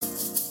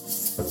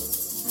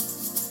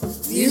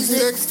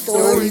music,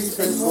 stories,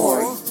 and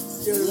more.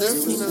 You're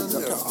listening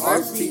to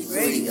Heartbeat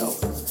Radio,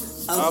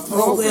 a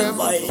program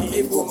by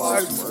Able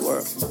Arts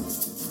Work.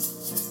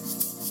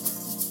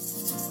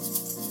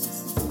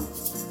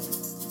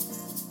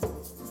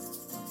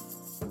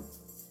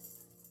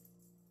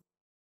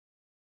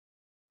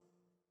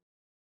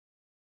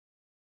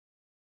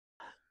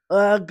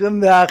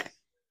 Welcome back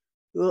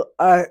to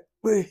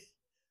Heartbeat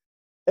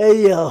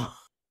Radio.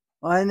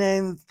 My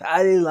name is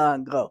Patty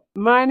Longo.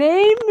 My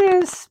name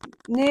is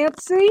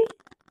Nancy.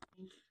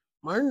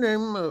 My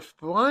name is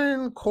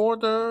Brian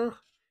Corder,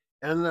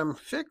 and I'm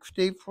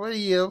 63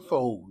 years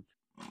old.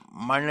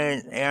 My name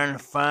is Aaron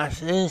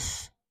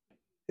Francis.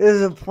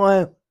 Here's a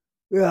poem.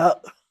 Yeah.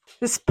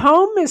 This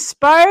poem is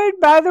inspired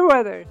by the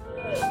weather.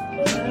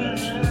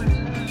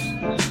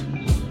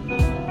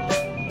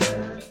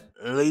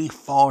 Leaves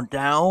fall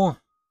down.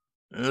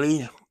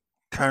 Leaves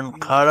turn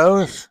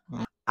colors.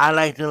 I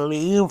like the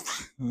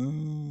leaves.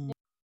 The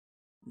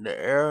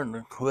air and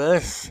the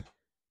crisp.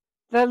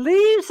 The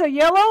leaves are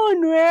yellow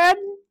and red.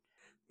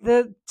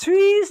 The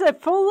trees are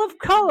full of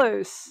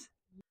colors.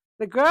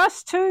 The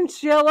grass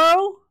turns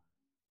yellow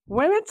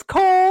when it's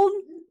cold.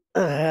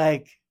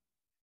 Like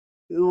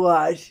to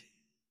watch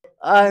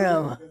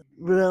autumn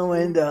through the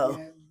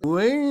window.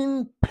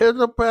 Rain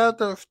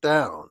pitter-patters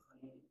down.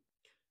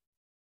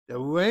 The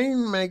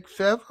rain makes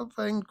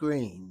everything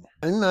green.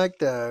 I like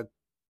the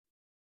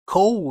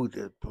cold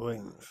it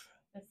brings.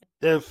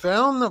 The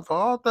sound of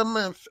autumn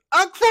is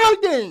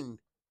exciting!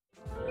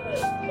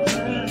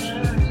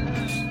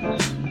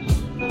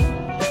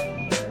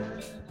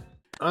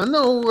 I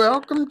know,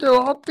 welcome to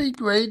Heartbeat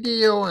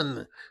Radio,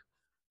 and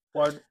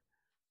what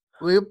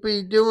we'll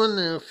be doing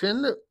is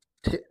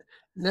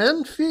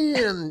Nancy,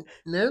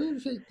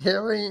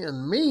 Terry,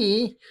 and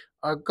me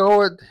are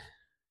going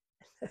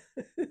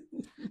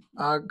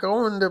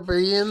to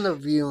be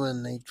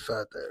interviewing each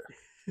other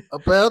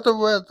about the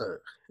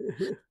weather.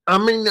 I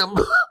mean, that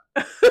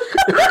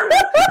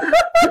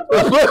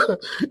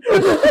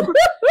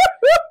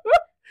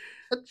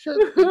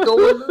should be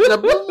going in the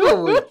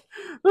movie.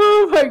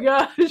 Oh my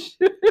gosh.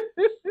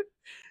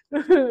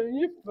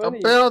 You're funny.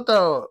 About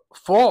the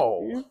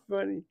fall. You're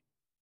funny.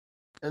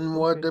 And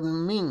what it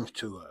means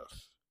to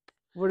us.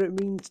 What it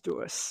means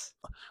to us.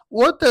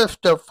 What does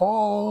the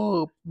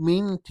fall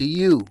mean to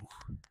you?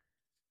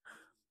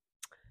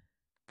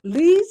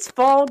 Leaves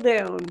fall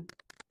down.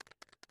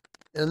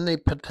 Any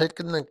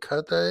particular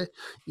color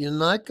you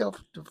like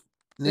of the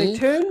They leaves?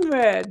 turn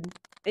red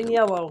and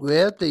yellow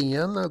Red, the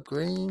yellow,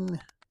 green.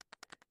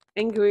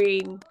 and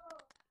green.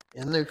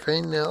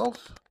 Anything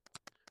else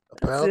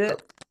about That's the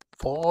it.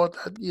 fall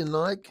that you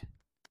like?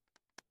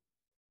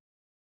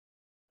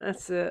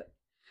 That's it.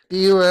 Do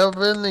you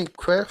have any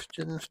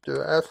questions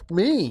to ask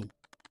me?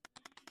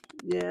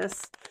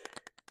 Yes.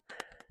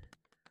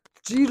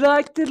 Do you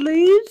like the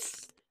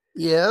leaves?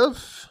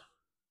 Yes.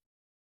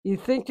 You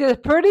think they're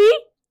pretty?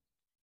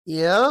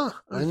 Yeah.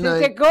 You think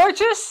they're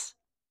gorgeous?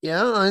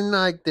 Yeah, I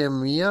like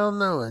them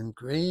yellow and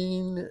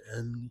green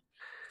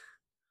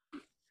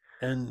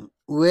and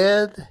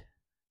red.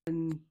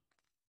 And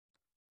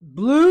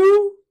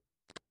blue?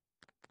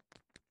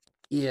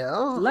 Yeah.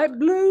 Light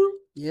blue?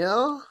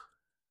 Yeah.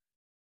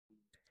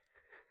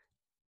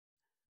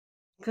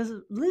 Because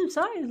leaves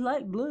are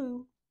light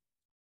blue.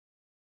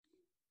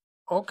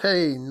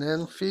 Okay,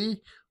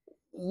 Nancy,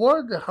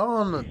 what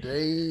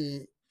holiday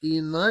do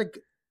you like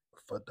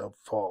for the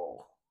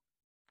fall?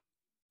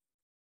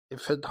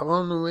 Is it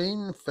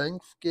Halloween,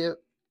 Thanksgiving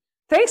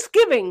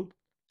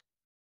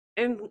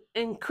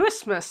and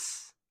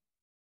Christmas.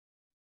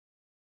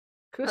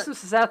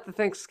 Christmas is after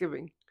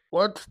Thanksgiving.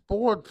 What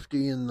sports do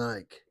you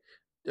like?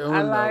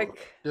 I like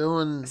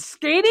doing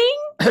skating.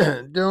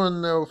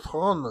 during those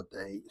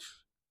holidays.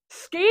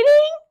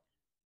 Skating?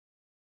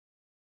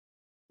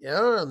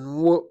 Yeah,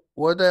 and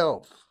what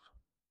else?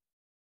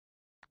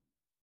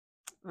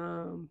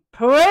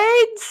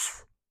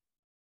 Parades?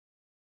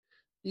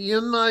 Do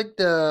you like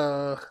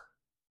the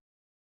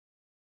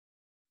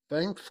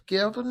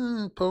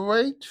Thanksgiving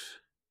parades?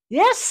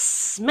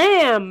 Yes,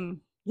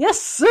 ma'am.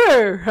 Yes,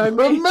 sir. I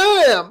But mean,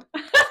 ma'am!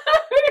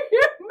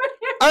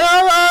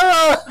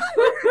 Ah!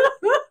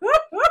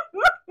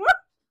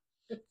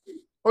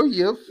 Oh,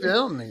 you're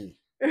funny.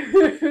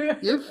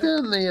 You're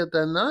funnier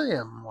than I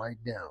am right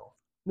now.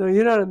 No,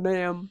 you're not a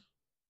ma'am.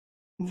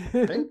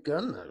 Thank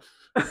goodness.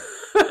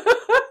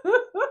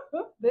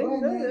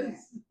 Thank goodness.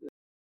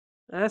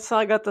 That's all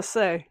I got to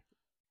say.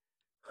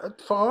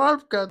 That's all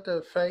I've got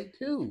to say,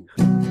 too.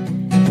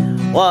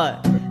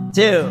 1,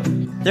 2,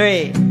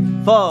 3,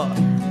 4.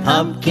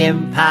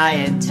 Pumpkin pie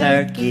and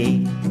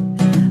turkey.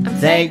 I'm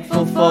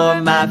thankful for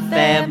my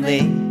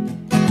family.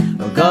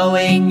 We're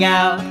going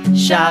out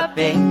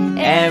shopping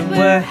and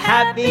we're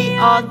happy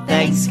on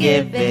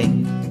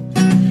Thanksgiving.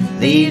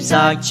 Leaves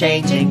are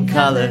changing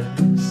colors.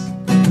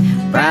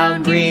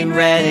 Brown, green,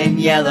 red, and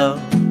yellow.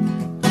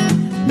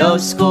 No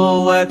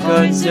schoolwork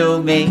or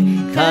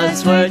Zooming,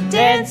 'cause we're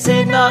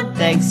dancing on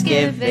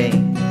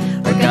Thanksgiving.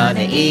 We're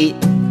gonna eat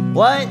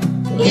what?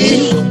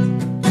 Eat.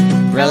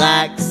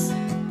 Relax.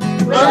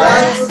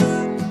 Relax.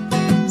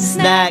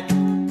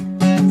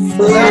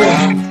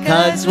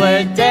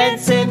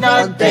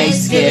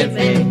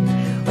 Thanksgiving.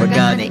 We're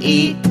gonna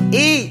eat,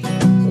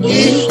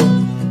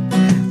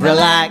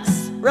 relax,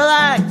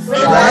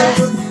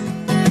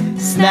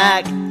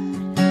 snack,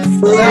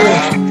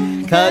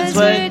 cause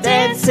we're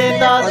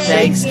dancing on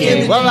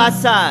Thanksgiving. One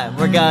last time.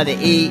 We're gonna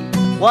eat,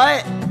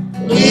 what?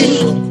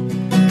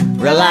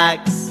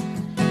 Relax,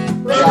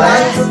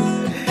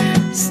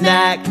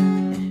 snack,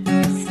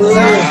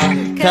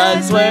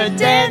 cause we're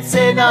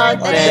dancing on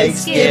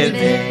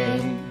Thanksgiving.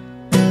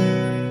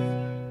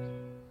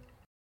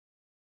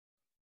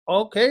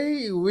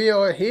 Okay, we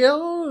are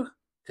here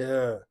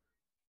to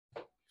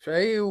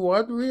say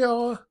what we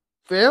are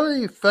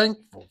very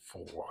thankful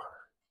for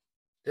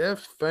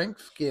this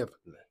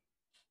Thanksgiving.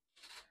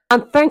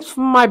 I'm thankful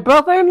for my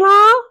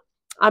brother-in-law.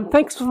 I'm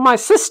thankful for my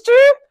sister.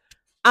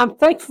 I'm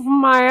thankful for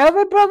my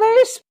other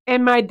brothers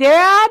and my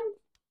dad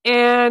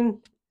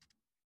and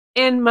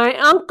my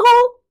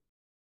uncle.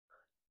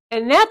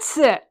 And that's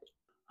it.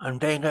 I'm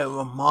taking it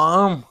with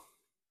Mom.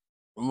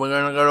 We're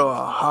gonna go to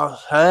a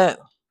house hut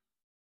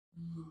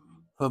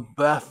for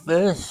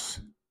breakfast.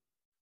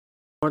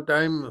 What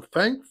I'm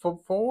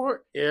thankful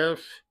for is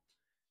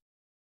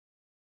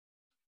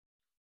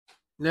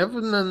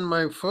living in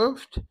my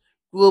first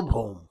group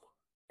home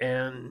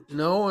and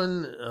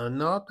knowing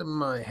not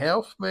my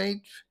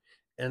housemates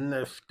and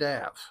the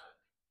staff.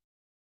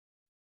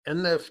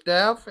 And the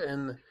staff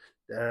and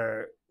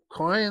the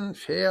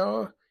clients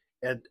here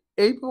at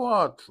April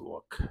Arts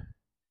Look.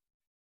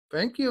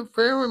 Thank you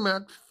very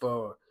much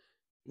for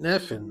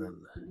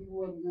listening.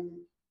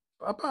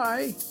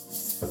 Bye-bye.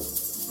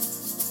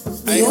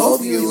 I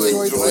hope you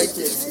enjoyed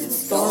this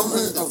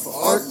installment of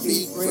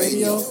Heartbeat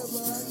Radio.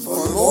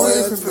 For more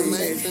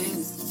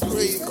information,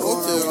 please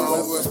go to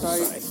our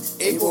website,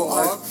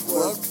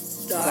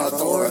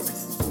 apleartslook.org.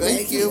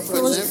 Thank you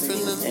for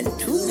listening and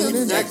tune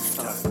in next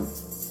time.